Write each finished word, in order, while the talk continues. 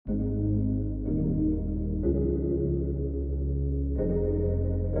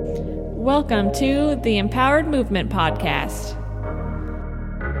Welcome to the Empowered Movement Podcast.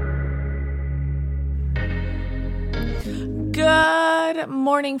 Good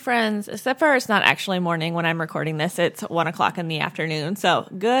morning, friends. Except for it's not actually morning when I'm recording this. It's 1 o'clock in the afternoon. So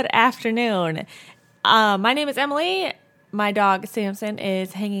good afternoon. My name is Emily. My dog Samson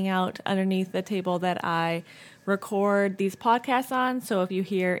is hanging out underneath the table that I record these podcasts on. So if you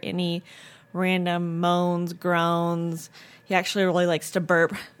hear any random moans, groans, he actually really likes to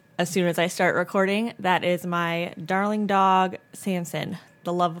burp as soon as I start recording. That is my darling dog, Samson,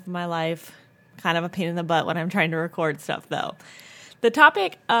 the love of my life. Kind of a pain in the butt when I'm trying to record stuff, though. The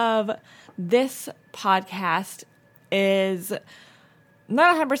topic of this podcast is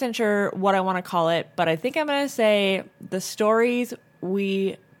not 100% sure what I want to call it, but I think I'm going to say the stories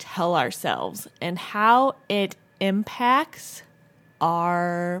we tell ourselves and how it impacts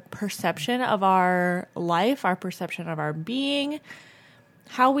our perception of our life, our perception of our being,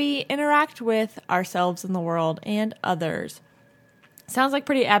 how we interact with ourselves in the world and others. Sounds like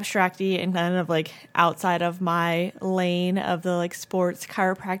pretty abstracty and kind of like outside of my lane of the like sports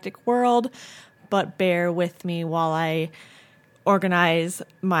chiropractic world, but bear with me while I organize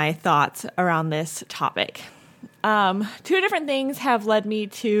my thoughts around this topic. Two different things have led me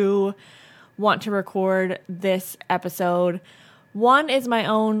to want to record this episode. One is my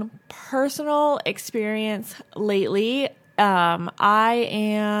own personal experience lately. I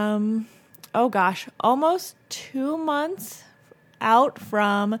am, almost 2 months out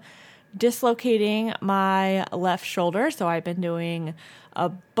from dislocating my left shoulder. So I've been doing a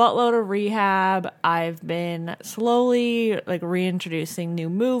buttload of rehab. I've been slowly reintroducing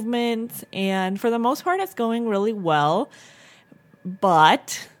new movements, and for the most part, it's going really well.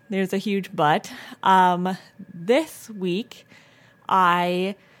 But there's a huge but. This week,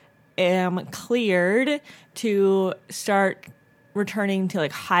 I am cleared to start returning to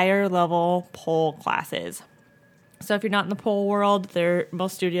higher level pole classes. So if you're not in the pole world,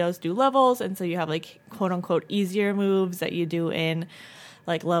 most studios do levels, and so you have quote unquote easier moves that you do in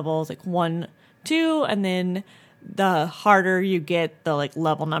levels 1, 2, and then the harder you get, the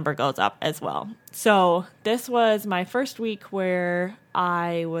level number goes up as well. So this was my first week where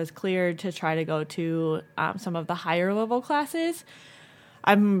I was cleared to try to go to some of the higher level classes.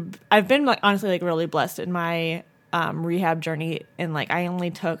 I've been honestly really blessed in my rehab journey, and I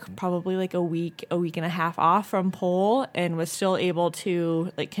only took probably a week and a half off from pole and was still able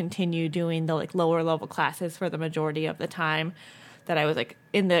to continue doing the lower level classes for the majority of the time that I was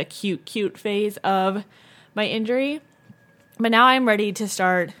in the cute phase of my injury. But now I'm ready to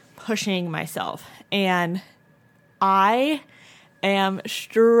start pushing myself, and I am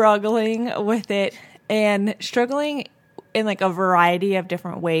struggling with it, and struggling in a variety of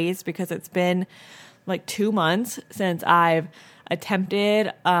different ways, because it's been 2 months since I've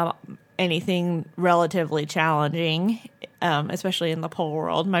attempted anything relatively challenging, especially in the pole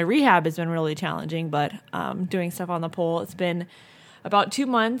world. My rehab has been really challenging, but doing stuff on the pole, it's been about 2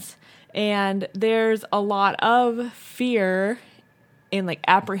 months, and there's a lot of fear and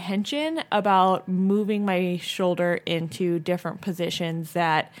apprehension about moving my shoulder into different positions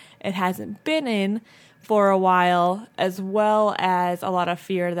that it hasn't been in for a while, as well as a lot of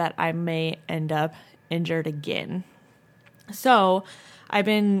fear that I may end up injured again. So I've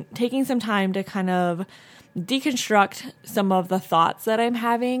been taking some time to kind of deconstruct some of the thoughts that I'm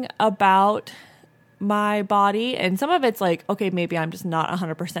having about my body. And some of it's okay, maybe I'm just not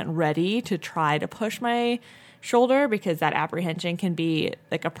 100% ready to try to push my shoulder, because that apprehension can be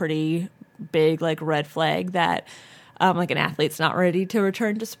a pretty big red flag that an athlete's not ready to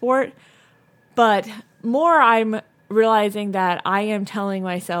return to sport. But more, I'm realizing that I am telling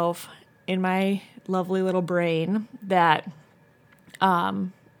myself in my lovely little brain that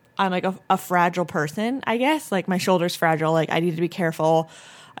I'm a fragile person, I guess. My shoulder's fragile. I need to be careful.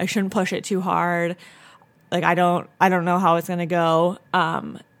 I shouldn't push it too hard. I don't know how it's going to go.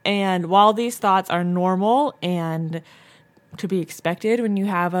 And while these thoughts are normal and to be expected when you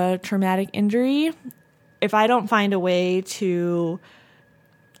have a traumatic injury, if I don't find a way to,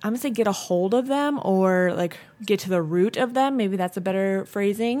 I'm going to say, get a hold of them, or get to the root of them, maybe that's a better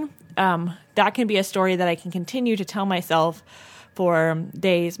phrasing, that can be a story that I can continue to tell myself for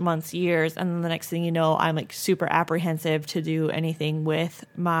days, months, years, and then the next thing you know, I'm super apprehensive to do anything with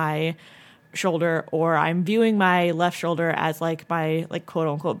my shoulder, or I'm viewing my left shoulder as my quote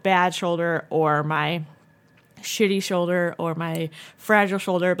unquote bad shoulder, or my shitty shoulder, or my fragile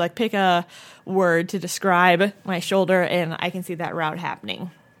shoulder. Pick a word to describe my shoulder, and I can see that route happening.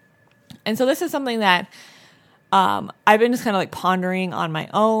 And so this is something that I've been just kind of pondering on my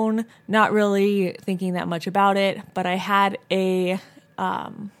own, not really thinking that much about it, but I had a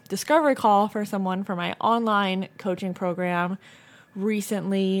discovery call for someone for my online coaching program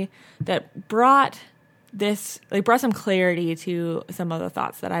recently that brought some clarity to some of the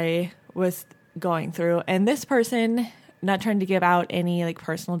thoughts that I was going through. And this person, not trying to give out any like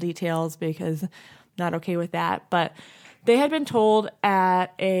personal details because I'm not okay with that, but they had been told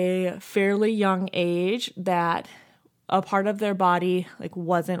at a fairly young age that a part of their body like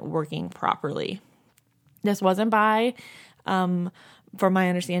wasn't working properly. This wasn't by, from my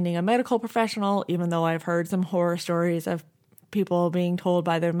understanding, a medical professional, even though I've heard some horror stories of people being told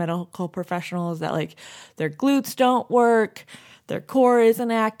by their medical professionals that like their glutes don't work, their core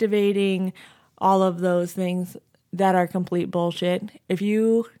isn't activating, all of those things that are complete bullshit. If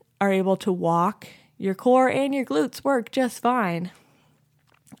you are able to walk, your core and your glutes work just fine.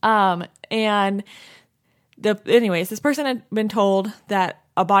 Anyways, this person had been told that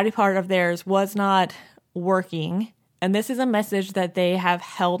a body part of theirs was not working, and this is a message that they have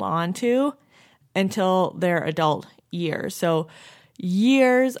held on to until their adult years. So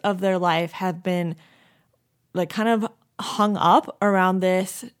years of their life have been like kind of hung up around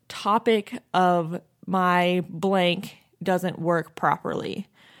this topic of my blank doesn't work properly.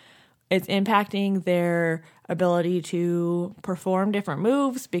 It's impacting their ability to perform different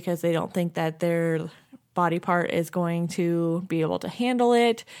moves because they don't think that their body part is going to be able to handle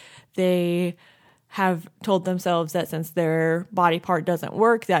it. They have told themselves that since their body part doesn't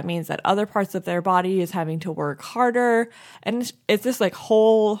work, that means that other parts of their body is having to work harder. And it's just like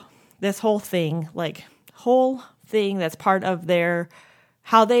this whole thing that's part of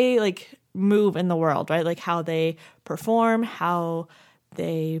how they like move in the world, right? Like how they perform, how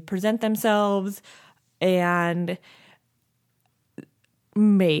they present themselves, and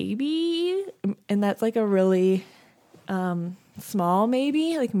that's like a really small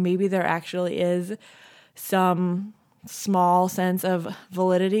maybe, like maybe there actually is some small sense of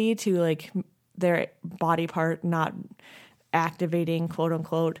validity to like their body part not activating, quote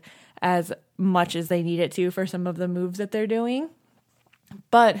unquote, as much as they need it to for some of the moves that they're doing.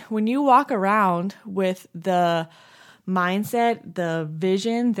 But when you walk around with the mindset, the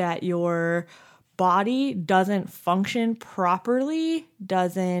vision that your body doesn't function properly,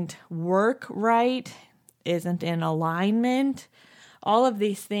 doesn't work right, isn't in alignment, all of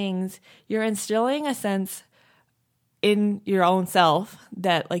these things, you're instilling a sense in your own self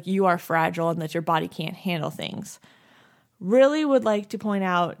that like you are fragile and that your body can't handle things. Really would like to point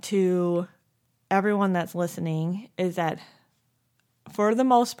out to everyone that's listening is that for the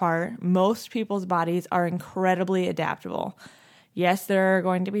most part, most people's bodies are incredibly adaptable. Yes, there are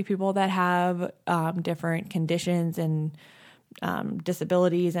going to be people that have different conditions and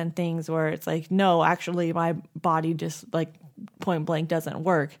disabilities and things where it's like, no, actually my body just like point blank doesn't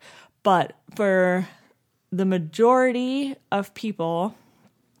work. But for the majority of people,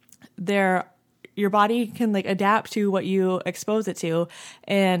 your body can like adapt to what you expose it to.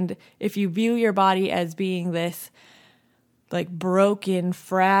 And if you view your body as being this like broken,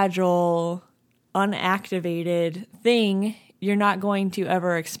 fragile, unactivated thing, you're not going to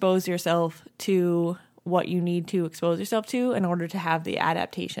ever expose yourself to what you need to expose yourself to in order to have the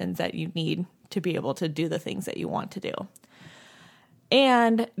adaptations that you need to be able to do the things that you want to do.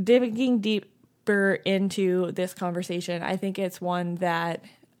 And digging deeper into this conversation, I think it's one that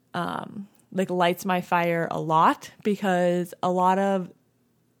lights my fire a lot, because a lot of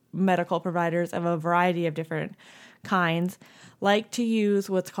medical providers of a variety of different kinds like to use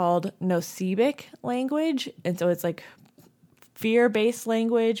what's called nocibic language. And so it's like fear-based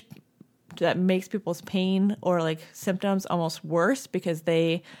language that makes people's pain or like symptoms almost worse because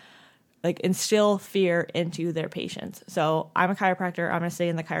they like instill fear into their patients. So I'm a chiropractor. I'm going to stay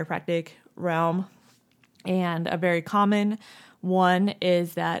in the chiropractic realm. And a very common one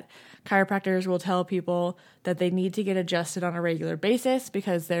is that chiropractors will tell people that they need to get adjusted on a regular basis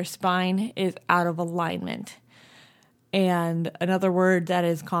because their spine is out of alignment. And another word that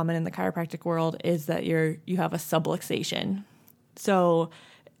is common in the chiropractic world is that you have a subluxation. So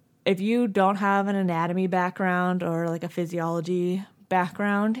if you don't have an anatomy background or like a physiology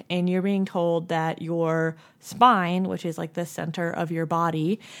background and you're being told that your spine, which is like the center of your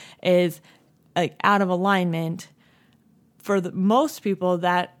body, is like out of alignment, for most people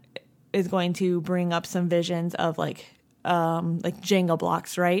that is going to bring up some visions of like Jenga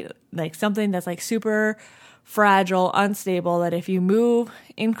blocks, right? Like something that's like super fragile, unstable, that if you move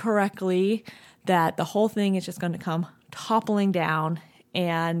incorrectly, that the whole thing is just going to come toppling down,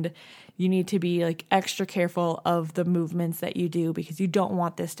 and you need to be like extra careful of the movements that you do because you don't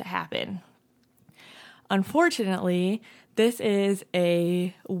want this to happen. Unfortunately, This is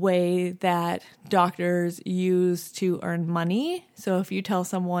a way that doctors use to earn money. So if you tell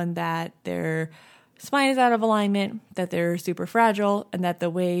someone that their spine is out of alignment, that they're super fragile, and that the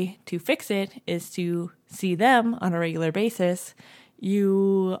way to fix it is to see them on a regular basis,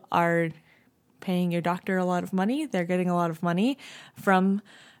 you are paying your doctor a lot of money. They're getting a lot of money from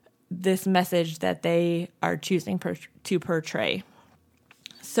this message that they are choosing to portray.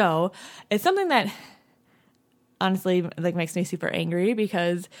 So it's something that honestly makes me super angry,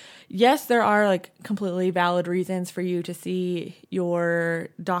 because yes, there are completely valid reasons for you to see your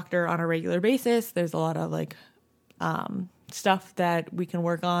doctor on a regular basis. There's a lot of stuff that we can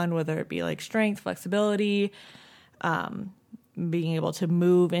work on, whether it be strength, flexibility, being able to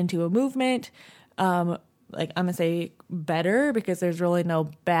move into a movement. I'm going to say better, because there's really no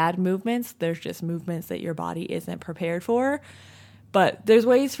bad movements. There's just movements that your body isn't prepared for. But there's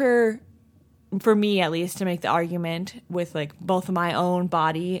ways for me at least to make the argument with both my own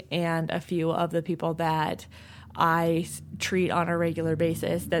body and a few of the people that I treat on a regular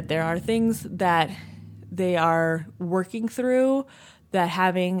basis, that there are things that they are working through, that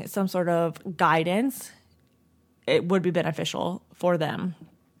having some sort of guidance, it would be beneficial for them.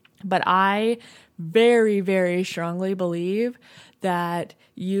 But I very, very strongly believe that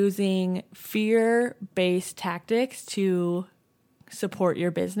using fear-based tactics to support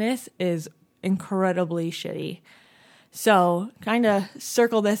your business is incredibly shitty. So kind of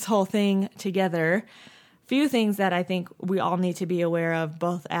circle this whole thing together. Few things that I think we all need to be aware of,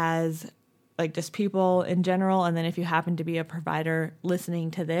 both as just people in general, and then if you happen to be a provider listening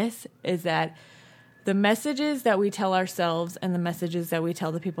to this, is that the messages that we tell ourselves and the messages that we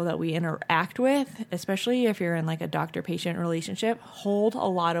tell the people that we interact with, especially if you're in a doctor-patient relationship, hold a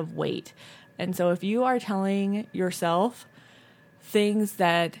lot of weight. And so if you are telling yourself things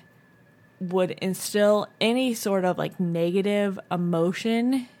that would instill any sort of negative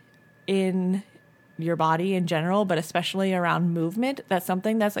emotion in your body in general, but especially around movement, that's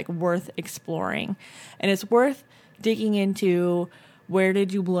something that's worth exploring. And it's worth digging into, where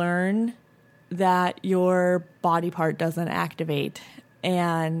did you learn that your body part doesn't activate?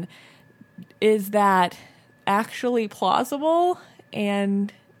 And is that actually plausible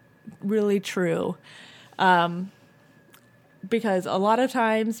and really true? Because a lot of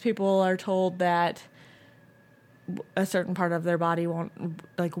times people are told that a certain part of their body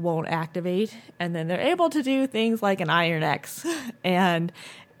won't activate, and then they're able to do things like an Iron X. And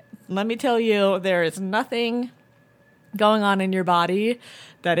let me tell you, there is nothing going on in your body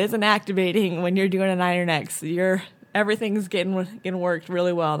that isn't activating when you're doing an Iron X. Everything's getting worked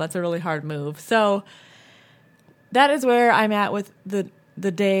really well. That's a really hard move. So that is where I'm at with the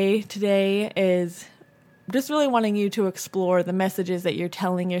day today, is just really wanting you to explore the messages that you're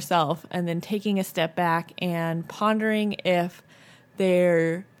telling yourself, and then taking a step back and pondering if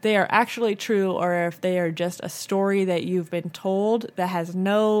they are actually true, or if they are just a story that you've been told that has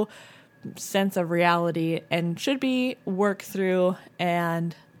no sense of reality and should be worked through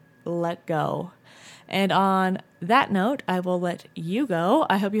and let go. And on that note, I will let you go.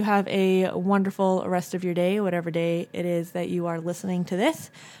 I hope you have a wonderful rest of your day, whatever day it is that you are listening to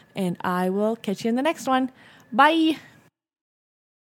this. And I will catch you in the next one. Bye.